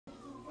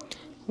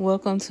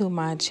Welcome to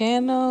my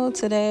channel.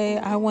 Today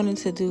I wanted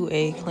to do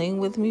a clean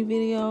with me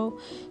video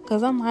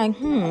because I'm like,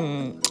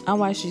 I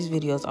watch these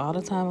videos all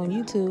the time on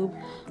YouTube.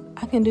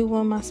 I can do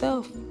one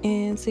myself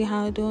and see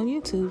how I do on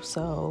YouTube.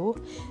 So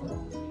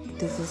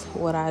this is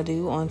what I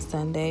do on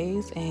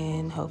Sundays,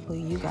 and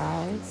hopefully you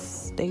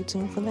guys stay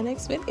tuned for the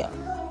next video.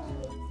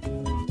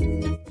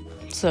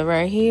 So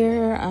right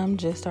here, I'm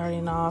just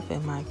starting off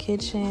in my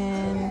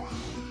kitchen.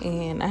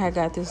 And I had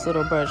got this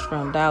little brush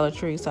from Dollar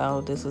Tree,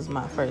 so this was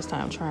my first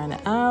time trying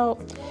it out.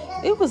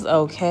 It was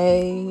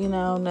okay, you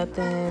know,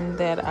 nothing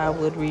that I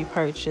would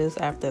repurchase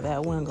after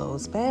that one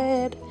goes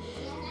bad.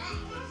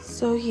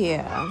 So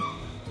yeah,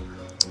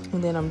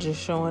 and then I'm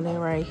just showing it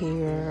right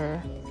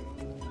here.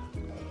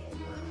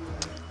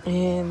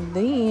 And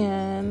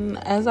then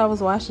as I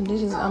was washing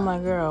dishes, I'm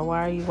like, girl,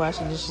 why are you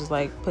washing dishes?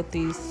 Like, put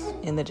these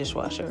in the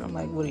dishwasher. I'm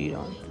like, what are you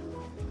doing?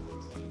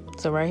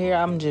 So right here,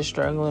 I'm just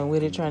struggling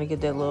with it, trying to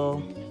get that little,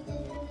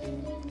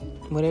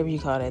 whatever you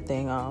call that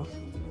thing, off.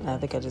 I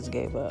think I just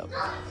gave up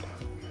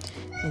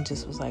and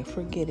just was like,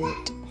 forget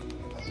it.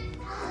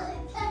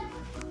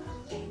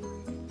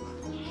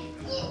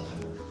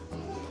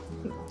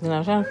 And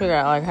I'm trying to figure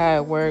out like how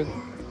it worked,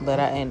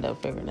 but I end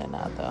up figuring it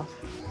out though.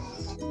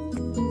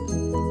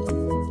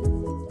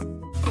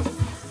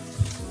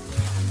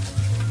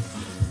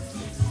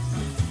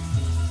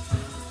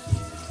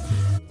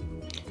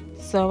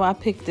 So I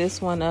picked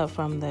this one up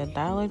from the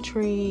Dollar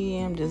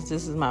Tree. This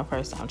is my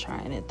first time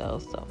trying it though,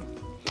 so.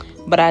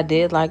 But I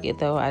did like it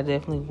though. I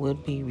definitely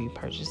would be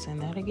repurchasing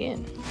that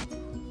again.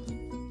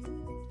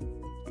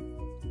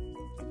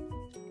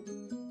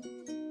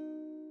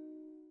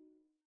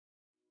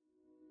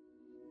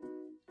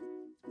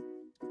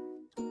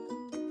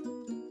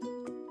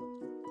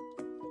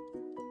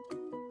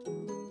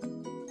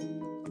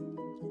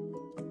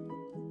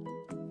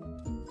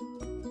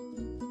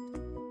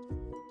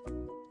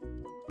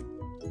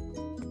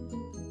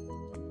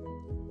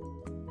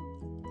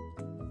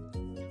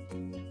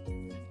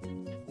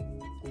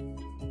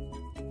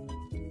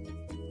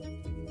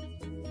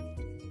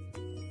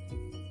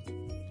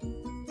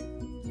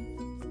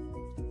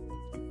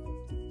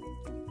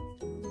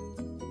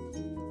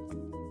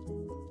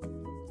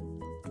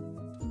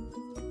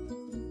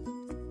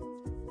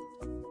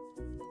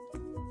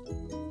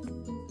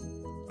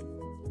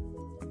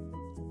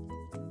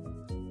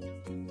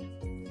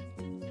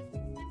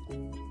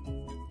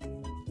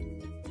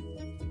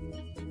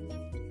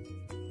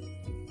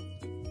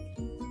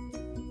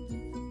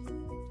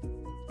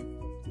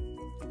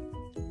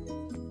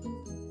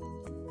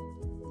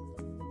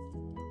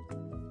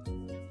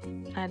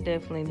 I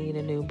definitely need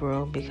a new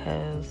broom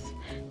because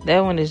that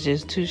one is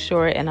just too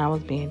short, and I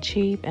was being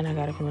cheap and I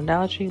got it from the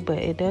Dollar Tree, but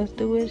it does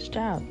do its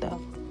job though.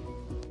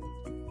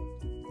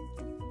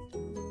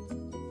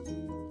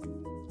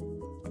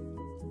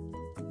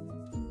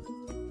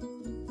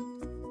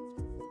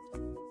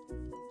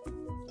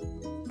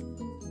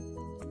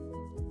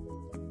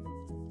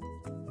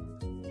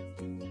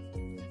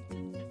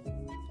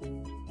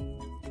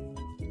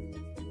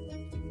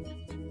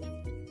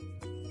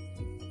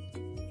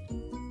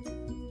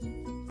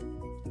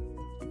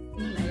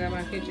 I got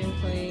my kitchen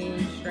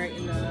clean,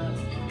 straightened up,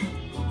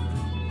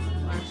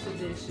 washed the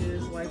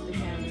dishes, wiped the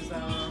counters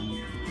off.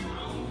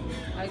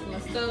 Like my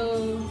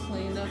stove,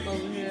 cleaned up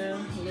over here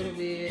a little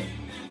bit.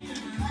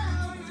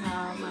 That's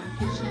how my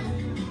kitchen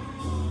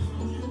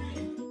is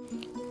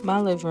looking. My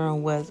living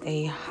room was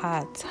a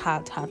hot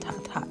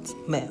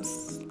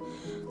mess.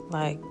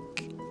 Like,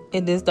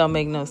 it just don't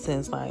make no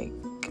sense. Like,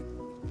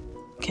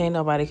 can't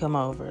nobody come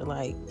over.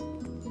 Like,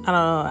 I don't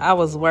know, I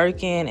was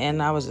working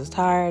and I was just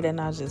tired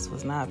and I just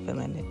was not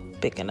feeling it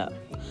picking up.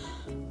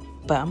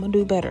 But I'm gonna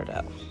do better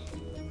though.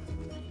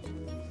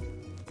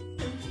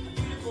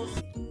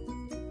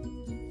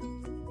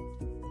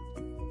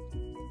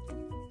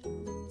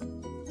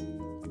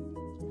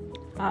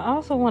 I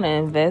also want to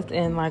invest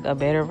in like a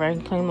better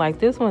vacuum cleaner. Like,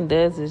 this one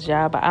does its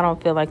job, but I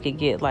don't feel like it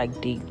get like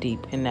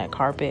deep in that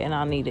carpet, and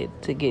I need it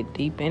to get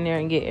deep in there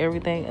and get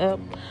everything up.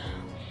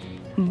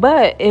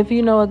 But if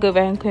you know a good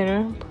vacuum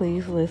cleaner,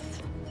 please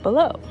list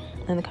below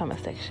in the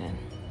comment section.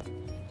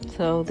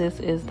 So this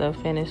is the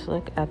finished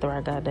look after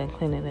I got done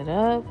cleaning it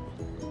up.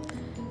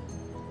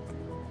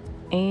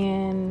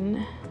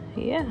 And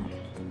yeah,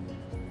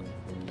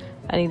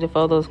 I need to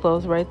fold those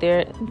clothes right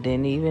there.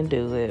 Didn't even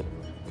do it.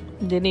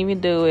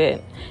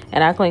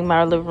 And I cleaned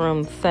my living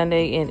room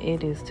Sunday and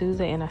it is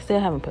Tuesday and I still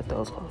haven't put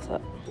those clothes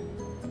up.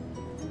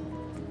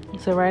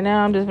 So right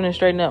now I'm just gonna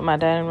straighten up my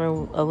dining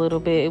room a little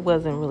bit. It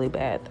wasn't really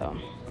bad though.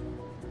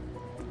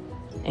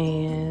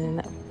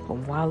 And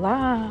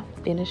voila,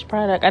 finished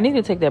product. I need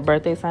to take that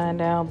birthday sign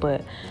down,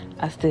 but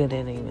I still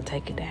didn't even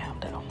take it down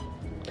though.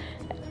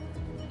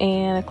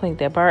 And I cleaned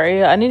that bar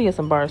area. I need to get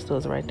some bar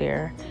stools right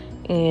there.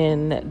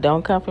 And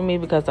don't come for me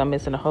because I'm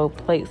missing a whole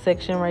plate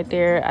section right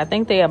there. I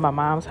think they at my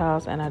mom's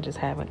house and I just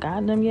haven't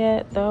gotten them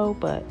yet though.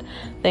 But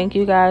thank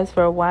you guys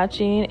for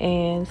watching,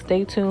 and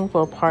stay tuned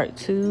for part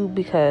 2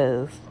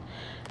 because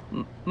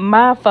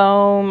my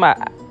phone,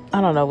 I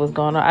don't know what's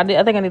going on.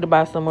 I think I need to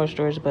buy some more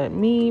storage, but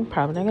me,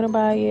 probably not going to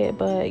buy it.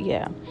 But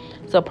yeah.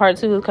 So part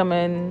 2 is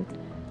coming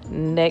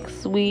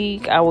next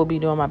week. I will be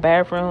doing my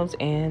bathrooms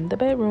and the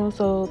bedroom.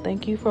 So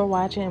thank you for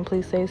watching, and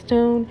please stay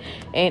tuned.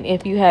 And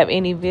if you have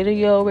any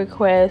video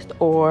requests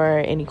or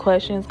any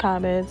questions,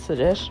 comments,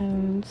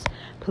 suggestions,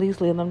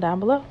 please leave them down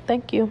below.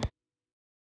 Thank you.